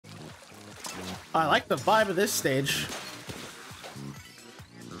I like the vibe of this stage.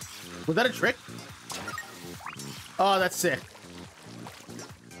 Was that a trick? Oh, that's sick.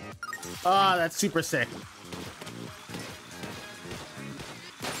 Oh, that's super sick.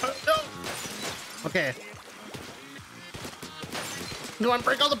 No. Okay. Go on,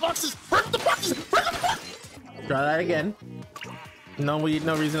 break all the boxes! Break the boxes! Break the boxes! Try that again. No,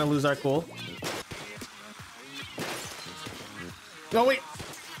 no reason to lose our cool. No, wait.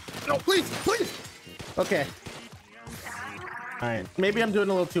 No, please, please. Okay. All right. Maybe I'm doing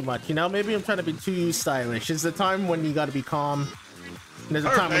a little too much, you know? Maybe I'm trying to be too stylish. There's a time when you got to be calm. And there's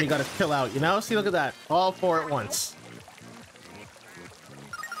a time when you got to chill out, you know? See, look at that. All four at once.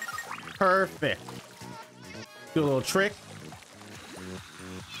 Perfect. Do a little trick.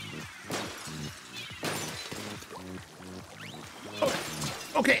 Oh,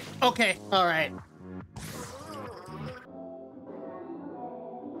 okay, okay, all right.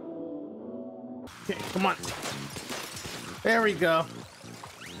 Okay, come on. There we go.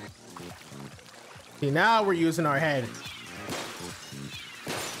 See, now we're using our head.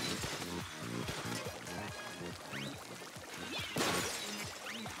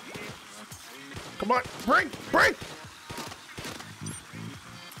 Come on, break, break!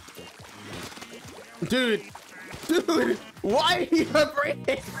 Dude, why are you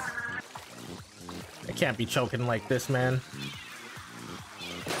breaking? I can't be choking like this, man.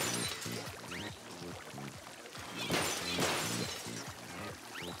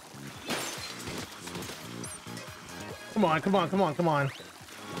 Come on, come on, come on, come on.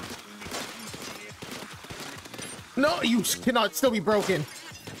 No, you cannot still be broken.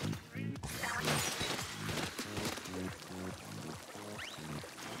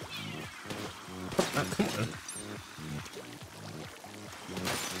 Come on.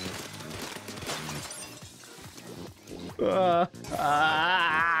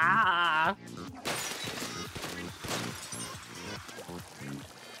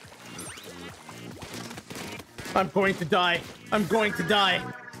 I'm going to die. I'm going to die.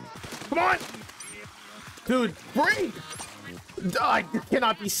 Come on! Dude, break! I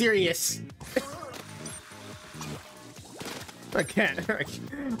cannot be serious. I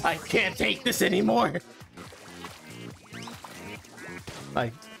can't take this anymore.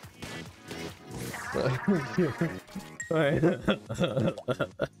 Dog,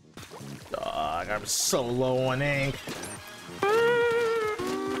 I'm so low on ink.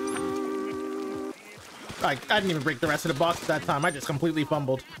 I didn't even break the rest of the box at that time. I just completely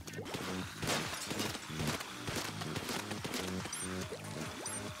fumbled.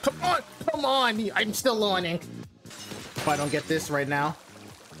 Come on! Come on! I'm still low on ink. If I don't get this right now,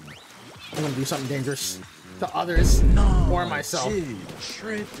 I'm gonna do something dangerous to others or myself.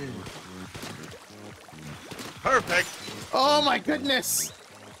 Perfect. Oh my goodness!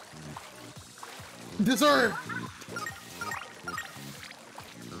 Deserve.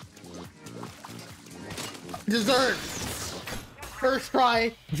 Dessert. First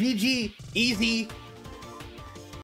try. GG. Easy.